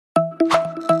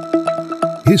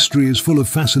History is full of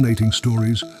fascinating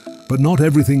stories, but not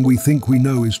everything we think we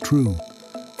know is true.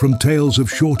 From tales of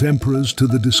short emperors to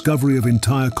the discovery of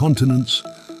entire continents,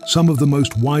 some of the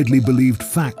most widely believed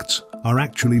facts are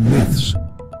actually myths.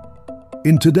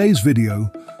 In today's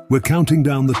video, we're counting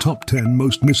down the top 10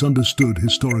 most misunderstood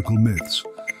historical myths.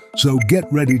 So get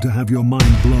ready to have your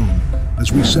mind blown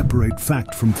as we separate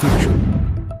fact from fiction.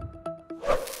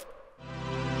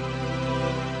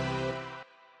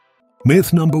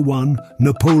 Myth number 1,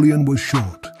 Napoleon was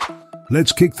short.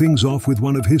 Let's kick things off with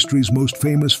one of history's most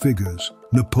famous figures,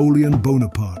 Napoleon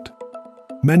Bonaparte.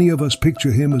 Many of us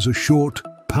picture him as a short,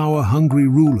 power-hungry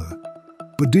ruler.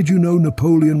 But did you know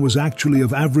Napoleon was actually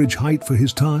of average height for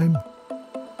his time?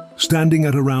 Standing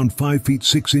at around 5 feet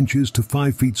 6 inches to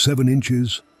 5 feet 7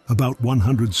 inches, about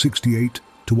 168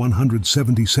 to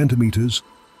 170 centimeters,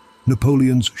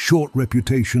 Napoleon's short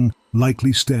reputation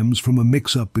likely stems from a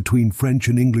mix-up between French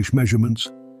and English measurements,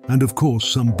 and of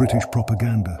course some British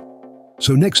propaganda.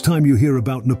 So next time you hear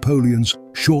about Napoleon's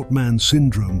short man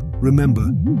syndrome, remember,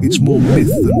 it's more myth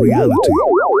than reality.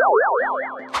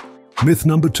 Myth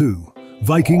number 2,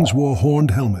 Vikings wore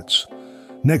horned helmets.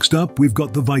 Next up, we've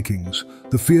got the Vikings,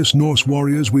 the fierce Norse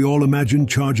warriors we all imagine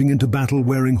charging into battle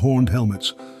wearing horned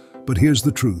helmets. But here's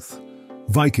the truth.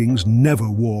 Vikings never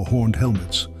wore horned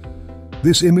helmets.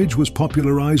 This image was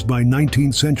popularized by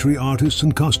 19th century artists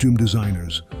and costume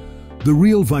designers. The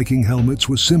real Viking helmets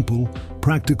were simple,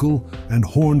 practical, and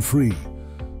horn-free.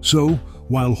 So,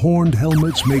 while horned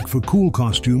helmets make for cool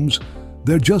costumes,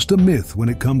 they're just a myth when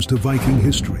it comes to Viking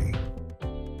history.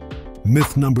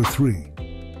 Myth number 3,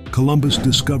 Columbus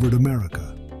discovered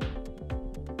America.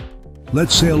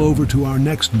 Let's sail over to our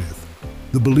next myth,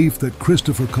 the belief that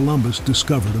Christopher Columbus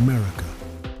discovered America.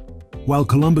 While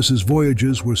Columbus's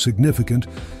voyages were significant,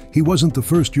 he wasn't the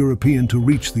first European to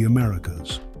reach the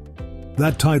Americas.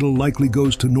 That title likely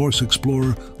goes to Norse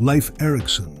explorer Leif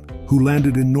Erikson, who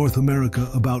landed in North America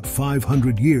about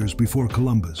 500 years before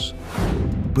Columbus.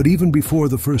 But even before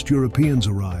the first Europeans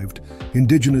arrived,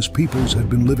 indigenous peoples had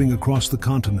been living across the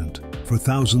continent for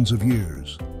thousands of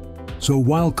years. So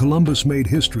while Columbus made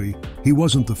history, he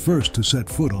wasn't the first to set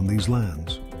foot on these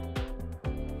lands.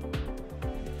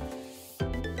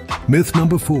 Myth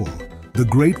number 4, the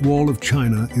Great Wall of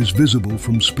China is visible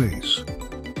from space.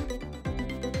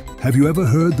 Have you ever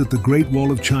heard that the Great Wall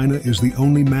of China is the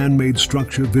only man-made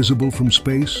structure visible from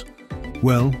space?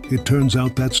 Well, it turns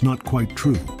out that's not quite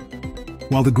true.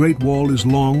 While the Great Wall is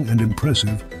long and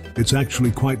impressive, it's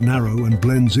actually quite narrow and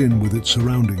blends in with its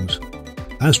surroundings.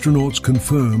 Astronauts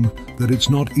confirm that it's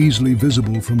not easily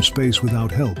visible from space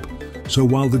without help, so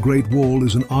while the Great Wall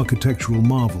is an architectural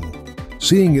marvel,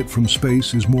 seeing it from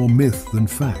space is more myth than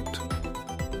fact.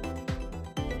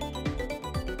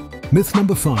 Myth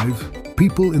number 5,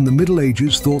 people in the Middle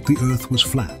Ages thought the Earth was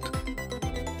flat.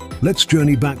 Let's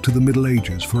journey back to the Middle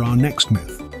Ages for our next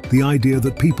myth, the idea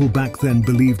that people back then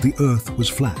believed the Earth was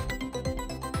flat.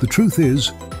 The truth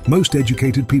is, most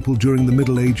educated people during the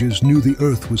Middle Ages knew the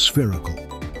Earth was spherical.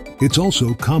 It's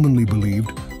also commonly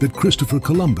believed that Christopher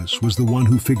Columbus was the one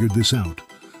who figured this out.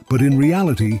 But in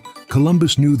reality,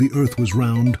 Columbus knew the Earth was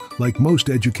round like most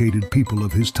educated people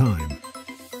of his time.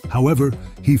 However,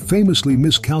 he famously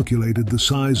miscalculated the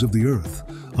size of the Earth,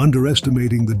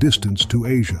 underestimating the distance to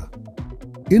Asia.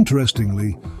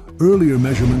 Interestingly, earlier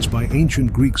measurements by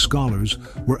ancient Greek scholars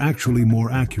were actually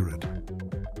more accurate.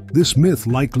 This myth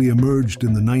likely emerged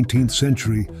in the 19th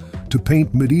century to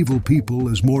paint medieval people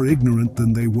as more ignorant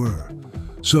than they were.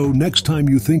 So next time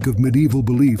you think of medieval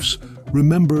beliefs,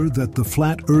 remember that the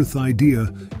flat Earth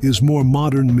idea is more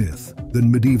modern myth than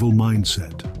medieval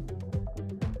mindset.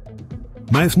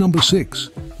 Myth number 6,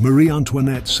 Maria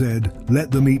Antoinette said, "Let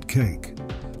them eat cake."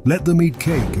 "Let them eat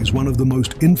cake" is one of the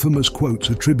most infamous quotes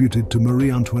attributed to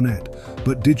Marie Antoinette,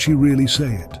 but did she really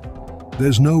say it?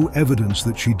 There's no evidence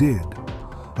that she did.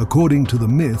 According to the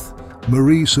myth,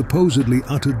 Marie supposedly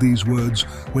uttered these words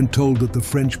when told that the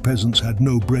French peasants had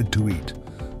no bread to eat,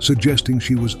 suggesting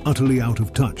she was utterly out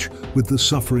of touch with the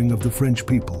suffering of the French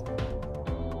people.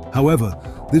 However,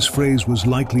 this phrase was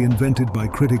likely invented by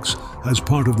critics as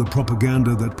part of the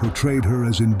propaganda that portrayed her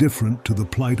as indifferent to the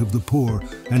plight of the poor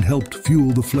and helped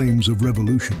fuel the flames of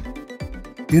revolution.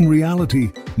 In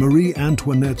reality, Marie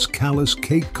Antoinette's callous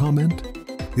cake comment?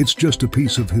 It's just a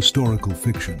piece of historical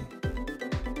fiction.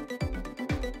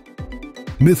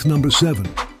 Myth number 7,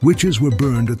 witches were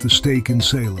burned at the stake in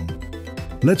Salem.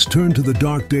 Let's turn to the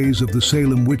dark days of the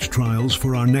Salem witch trials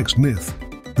for our next myth,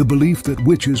 the belief that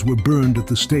witches were burned at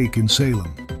the stake in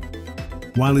Salem.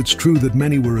 While it's true that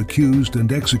many were accused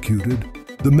and executed,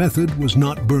 the method was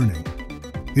not burning.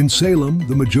 In Salem,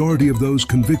 the majority of those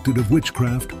convicted of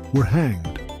witchcraft were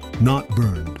hanged. not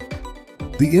burned.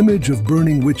 The image of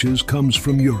burning witches comes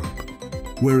from Europe,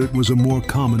 where it was a more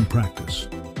common practice.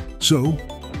 So,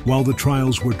 while the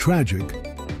trials were tragic,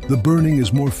 the burning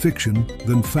is more fiction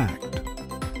than fact.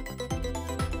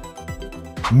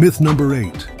 Myth number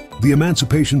 8. The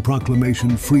Emancipation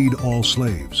Proclamation freed all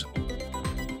slaves.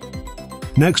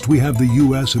 Next, we have the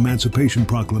U.S. Emancipation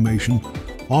Proclamation,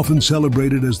 often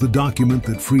celebrated as the document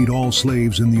that freed all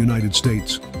slaves in the United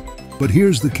States. But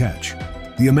here's the catch.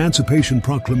 The Emancipation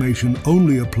Proclamation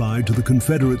only applied to the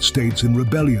Confederate States in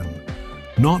rebellion,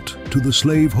 not to the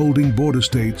slave-holding border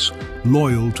states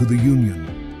loyal to the Union.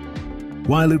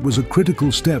 While it was a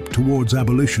critical step towards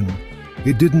abolition,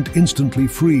 it didn't instantly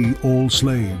free all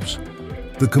slaves.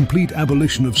 The complete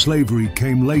abolition of slavery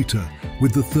came later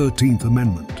with the 13th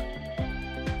Amendment.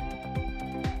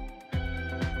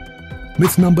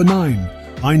 Myth number 9.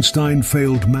 Einstein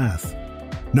failed math.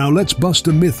 Now let's bust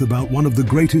a myth about one of the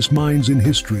greatest minds in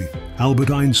history,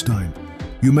 Albert Einstein.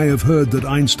 You may have heard that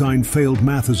Einstein failed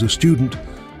math as a student,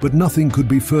 but nothing could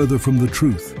be further from the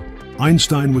truth.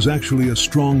 Einstein was actually a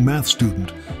strong math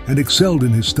student and excelled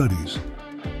in his studies.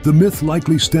 The myth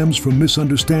likely stems from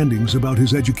misunderstandings about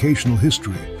his educational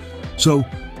history. So,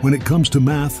 when it comes to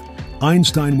math,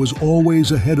 Einstein was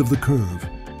always ahead of the curve.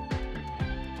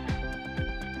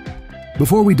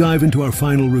 Before we dive into our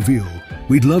final reveal,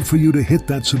 we'd love for you to hit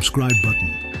that subscribe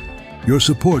button. Your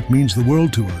support means the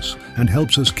world to us and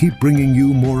helps us keep bringing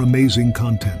you more amazing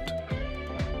content.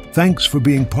 Thanks for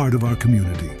being part of our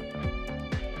community.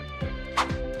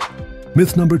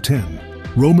 Myth number 10.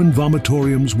 Roman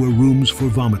vomitoriums were rooms for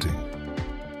vomiting.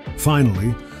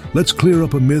 Finally, let's clear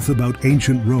up a myth about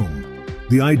ancient Rome.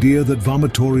 The idea that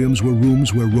vomitoriums were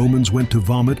rooms where Romans went to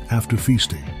vomit after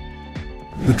feasting.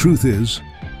 The truth is,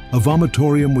 a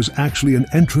vomitorium was actually an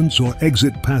entrance or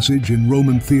exit passage in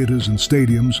Roman theaters and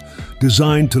stadiums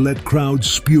designed to let crowds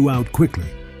spew out quickly.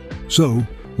 So,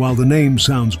 while the name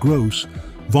sounds gross,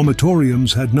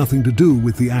 vomitoriums had nothing to do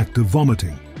with the act of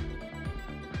vomiting.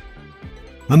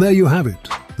 And there you have it,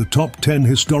 the top 10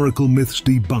 historical myths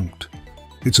debunked.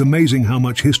 It's amazing how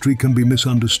much history can be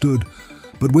misunderstood,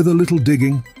 but with a little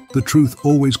digging, the truth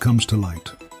always comes to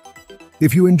light.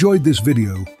 If you enjoyed this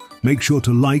video, make sure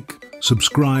to like,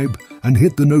 subscribe, and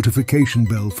hit the notification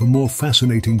bell for more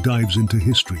fascinating dives into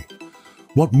history.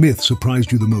 What myth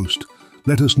surprised you the most?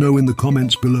 Let us know in the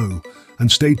comments below,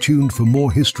 and stay tuned for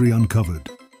more history uncovered.